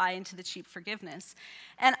easier to buy into the cheap forgiveness.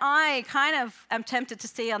 And I kind of am tempted to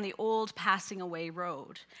stay on the old passing away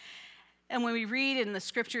road. And when we read in the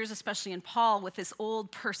scriptures, especially in Paul, with this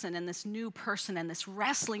old person and this new person and this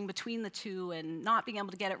wrestling between the two and not being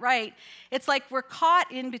able to get it right, it's like we're caught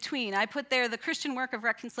in between. I put there, the Christian work of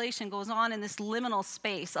reconciliation goes on in this liminal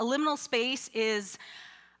space. A liminal space is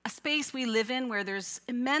a space we live in where there's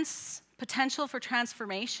immense potential for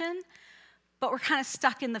transformation, but we're kind of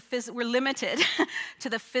stuck in we're limited to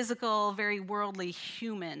the physical, very worldly,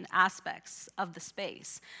 human aspects of the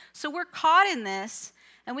space. So we're caught in this,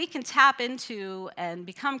 and we can tap into and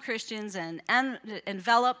become Christians and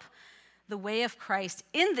envelop the way of Christ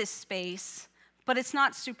in this space, but it's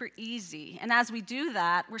not super easy. And as we do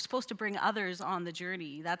that, we're supposed to bring others on the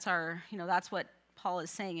journey. That's that's what Paul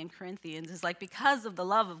is saying in Corinthians, is like, because of the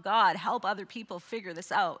love of God, help other people figure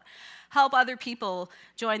this out. Help other people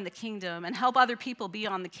join the kingdom and help other people be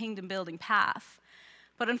on the kingdom building path.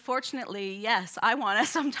 But unfortunately, yes, I want to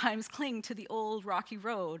sometimes cling to the old rocky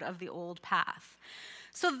road of the old path.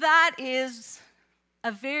 So that is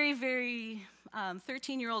a very, very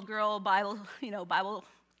 13-year-old girl Bible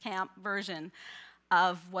camp version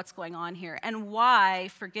of what's going on here and why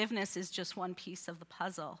forgiveness is just one piece of the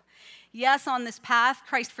puzzle. Yes, on this path,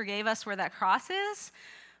 Christ forgave us where that cross is,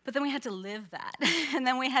 but then we had to live that. And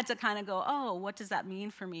then we had to kind of go, oh, what does that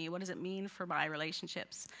mean for me? What does it mean for my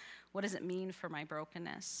relationships? What does it mean for my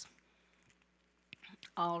brokenness?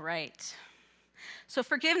 All right. So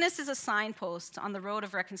forgiveness is a signpost on the road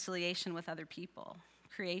of reconciliation with other people,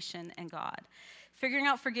 creation, and God. Figuring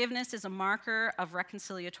out forgiveness is a marker of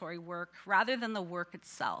reconciliatory work rather than the work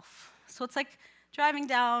itself. So it's like driving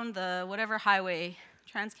down the whatever highway,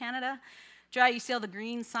 Trans-Canada, you see all the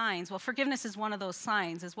green signs. Well, forgiveness is one of those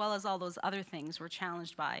signs, as well as all those other things we're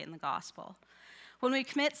challenged by in the gospel. When we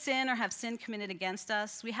commit sin or have sin committed against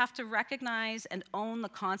us, we have to recognize and own the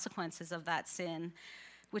consequences of that sin,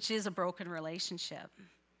 which is a broken relationship.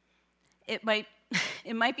 It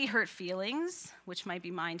might be hurt feelings, which might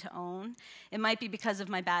be mine to own. It might be because of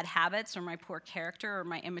my bad habits or my poor character or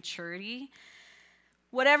my immaturity.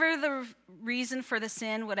 Whatever the reason for the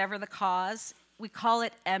sin, whatever the cause, we call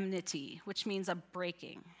it enmity, which means a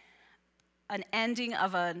breaking, an ending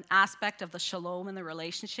of an aspect of the shalom in the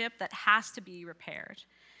relationship that has to be repaired.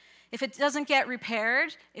 If it doesn't get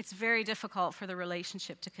repaired, it's very difficult for the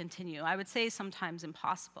relationship to continue. I would say sometimes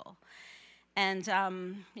impossible. And,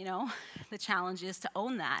 the challenge is to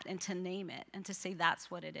own that and to name it and to say that's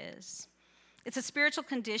what it is. It's a spiritual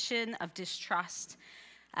condition of distrust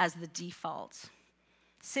as the default.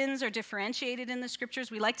 Sins are differentiated in the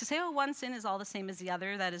scriptures. We like to say, one sin is all the same as the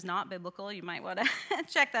other. That is not biblical. You might want to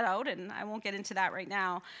check that out, and I won't get into that right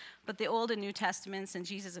now. But the Old and New Testaments and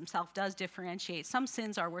Jesus himself does differentiate. Some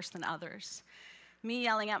sins are worse than others. me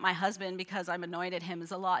yelling at my husband because I'm annoyed at him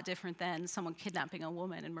is a lot different than someone kidnapping a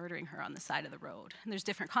woman and murdering her on the side of the road. And there's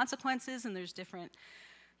different consequences, and there's different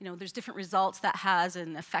results that has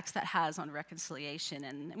and effects that has on reconciliation.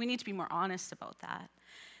 And we need to be more honest about that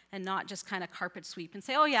and not just kind of carpet sweep and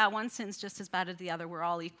say, oh yeah, one sin's just as bad as the other, we're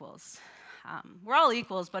all equals. We're all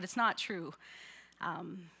equals, but it's not true.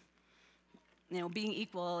 Being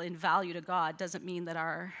equal in value to God doesn't mean that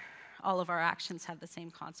all of our actions have the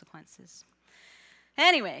same consequences.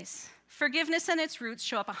 Anyways, forgiveness and its roots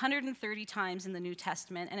show up 130 times in the New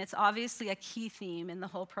Testament, and it's obviously a key theme in the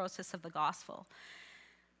whole process of the gospel.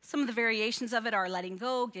 Some of the variations of it are letting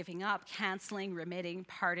go, giving up, canceling, remitting,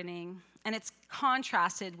 pardoning, and it's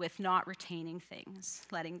contrasted with not retaining things,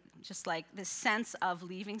 just like this sense of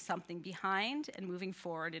leaving something behind and moving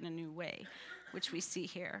forward in a new way, which we see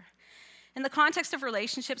here. In the context of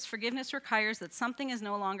relationships, forgiveness requires that something is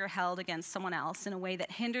no longer held against someone else in a way that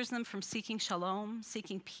hinders them from seeking shalom,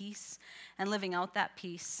 seeking peace, and living out that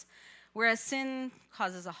peace. Whereas sin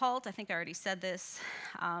causes a halt, I think I already said this,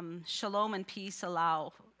 shalom and peace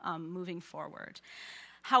allow moving forward.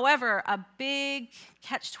 However, a big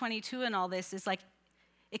catch-22 in all this is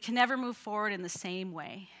it can never move forward in the same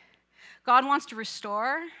way. God wants to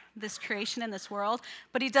restore this creation in this world,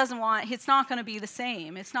 but it's not going to be the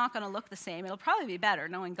same. It's not going to look the same. It'll probably be better,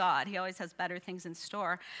 knowing God. He always has better things in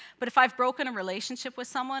store. But if I've broken a relationship with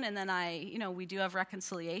someone and then we do have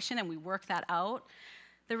reconciliation and we work that out,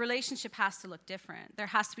 the relationship has to look different. There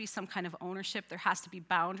has to be some kind of ownership. There has to be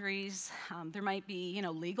boundaries. There might be,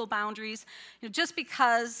 legal boundaries. Just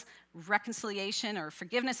because reconciliation or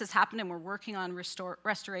forgiveness has happened and we're working on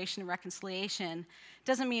restoration and reconciliation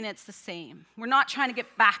doesn't mean it's the same. We're not trying to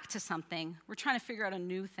get back to something. We're trying to figure out a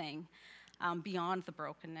new thing beyond the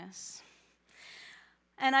brokenness.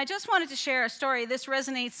 And I just wanted to share a story. This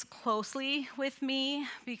resonates closely with me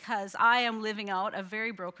because I am living out a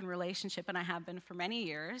very broken relationship, and I have been for many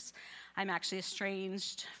years. I'm actually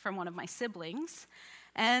estranged from one of my siblings.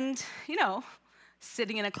 And,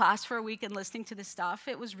 sitting in a class for a week and listening to this stuff,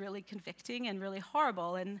 it was really convicting and really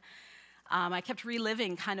horrible. And I kept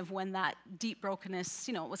reliving kind of when that deep brokenness,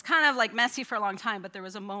 it was kind of messy for a long time, but there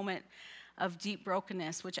was a moment of deep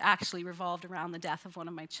brokenness, which actually revolved around the death of one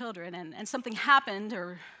of my children. And something happened,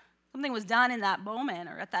 or something was done in that moment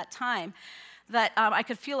or at that time, that I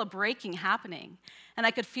could feel a breaking happening. And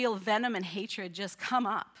I could feel venom and hatred just come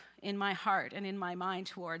up in my heart and in my mind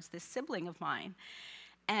towards this sibling of mine.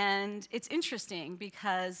 And it's interesting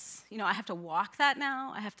because, I have to walk that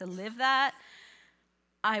now. I have to live that.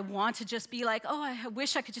 I want to just be I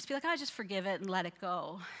wish I could just be I just forgive it and let it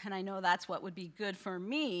go. And I know that's what would be good for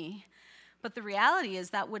me. But the reality is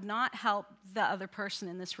that would not help the other person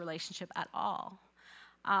in this relationship at all.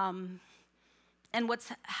 And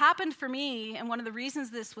what's happened for me, and one of the reasons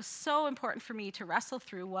this was so important for me to wrestle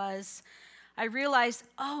through, was I realized,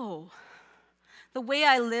 the way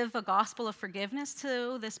I live a gospel of forgiveness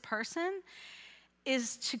to this person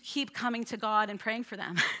is to keep coming to God and praying for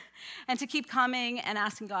them, and to keep coming and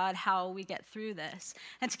asking God how we get through this,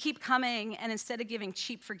 and to keep coming, and instead of giving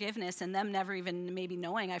cheap forgiveness and them never even maybe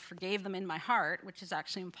knowing I forgave them in my heart, which is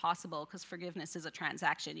actually impossible because forgiveness is a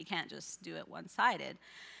transaction. You can't just do it one-sided.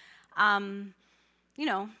 I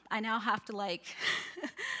now have to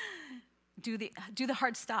do the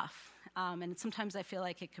hard stuff. And sometimes I feel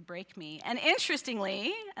like it could break me. And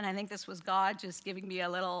interestingly, and I think this was God just giving me a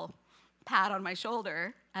little pat on my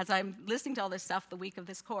shoulder as I'm listening to all this stuff the week of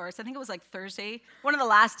this course. I think it was Thursday, one of the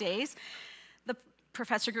last days.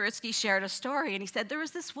 Professor Gurutsky shared a story, and he said, there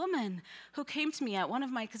was this woman who came to me at one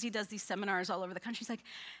of my, because he does these seminars all over the country,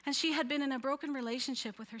 and she had been in a broken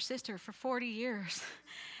relationship with her sister for 40 years.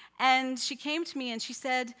 And she came to me and she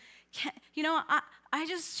said,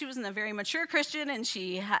 she wasn't a very mature Christian, and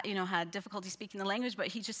she had difficulty speaking the language, but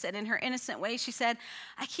he just said in her innocent way, she said,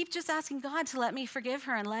 I keep just asking God to let me forgive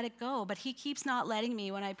her and let it go, but he keeps not letting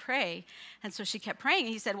me when I pray. And so she kept praying,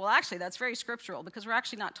 and he said, well, actually, that's very scriptural, because we're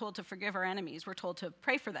actually not told to forgive our enemies. We're told to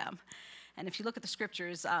pray for them. And if you look at the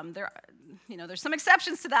scriptures, there's some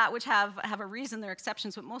exceptions to that, which have a reason they're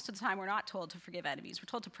exceptions, but most of the time we're not told to forgive enemies. We're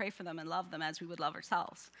told to pray for them and love them as we would love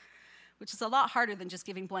ourselves, which is a lot harder than just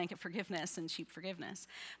giving blanket forgiveness and cheap forgiveness.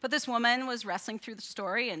 But this woman was wrestling through the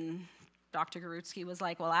story, and Dr. Gurutsky was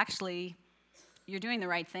like, well, actually, you're doing the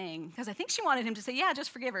right thing. Because I think she wanted him to say, yeah,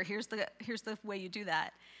 just forgive her. Here's the way you do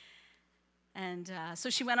that. And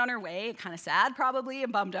so she went on her way, kind of sad probably,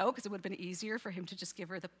 and bummed out, because it would have been easier for him to just give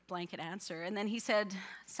her the blanket answer. And then he said,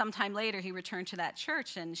 sometime later, he returned to that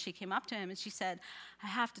church, and she came up to him, and she said, I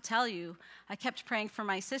have to tell you, I kept praying for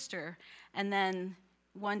my sister, and then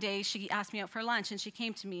one day she asked me out for lunch, and she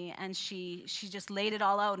came to me, and she just laid it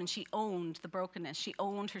all out, and she owned the brokenness. She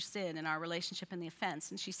owned her sin in our relationship and the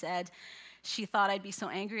offense. And she said she thought I'd be so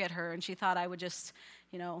angry at her, and she thought I would just,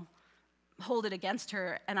 hold it against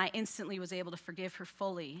her, and I instantly was able to forgive her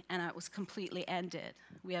fully, and it was completely ended.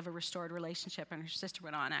 We have a restored relationship, and her sister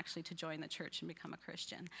went on actually to join the church and become a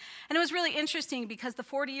Christian. And it was really interesting because the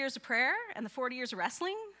 40 years of prayer and the 40 years of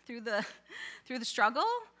wrestling through the struggle,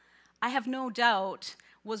 I have no doubt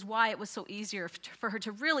was why it was so easier for her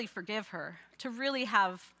to really forgive her, to really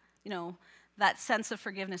have, that sense of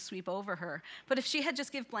forgiveness sweep over her. But if she had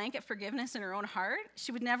just give blanket forgiveness in her own heart,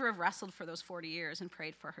 she would never have wrestled for those 40 years and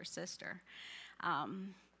prayed for her sister.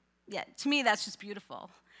 To me, that's just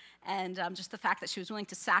beautiful. And just the fact that she was willing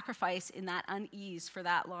to sacrifice in that unease for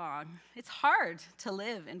that long. It's hard to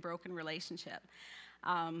live in broken relationship.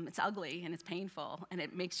 It's ugly and it's painful, and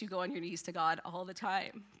it makes you go on your knees to God all the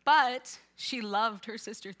time. But she loved her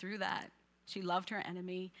sister through that. She loved her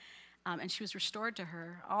enemy. And she was restored to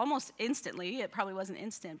her almost instantly. It probably wasn't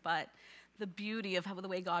instant, but the beauty of the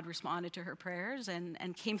way God responded to her prayers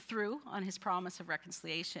and came through on his promise of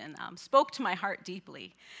reconciliation spoke to my heart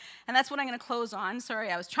deeply. And that's what I'm going to close on. Sorry,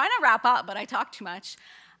 I was trying to wrap up, but I talked too much.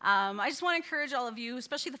 I just want to encourage all of you,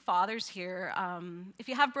 especially the fathers here, if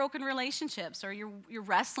you have broken relationships or you're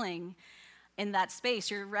wrestling in that space,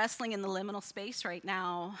 you're wrestling in the liminal space right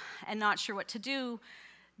now and not sure what to do,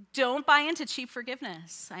 don't buy into cheap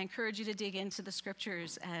forgiveness. I encourage you to dig into the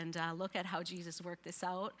scriptures and look at how Jesus worked this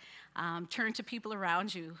out. Turn to people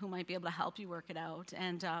around you who might be able to help you work it out.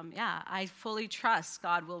 And I fully trust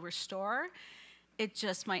God will restore. It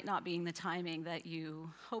just might not be in the timing that you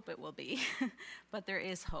hope it will be, but there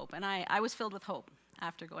is hope. And I was filled with hope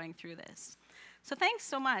after going through this. So thanks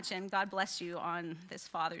so much, and God bless you on this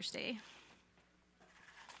Father's Day.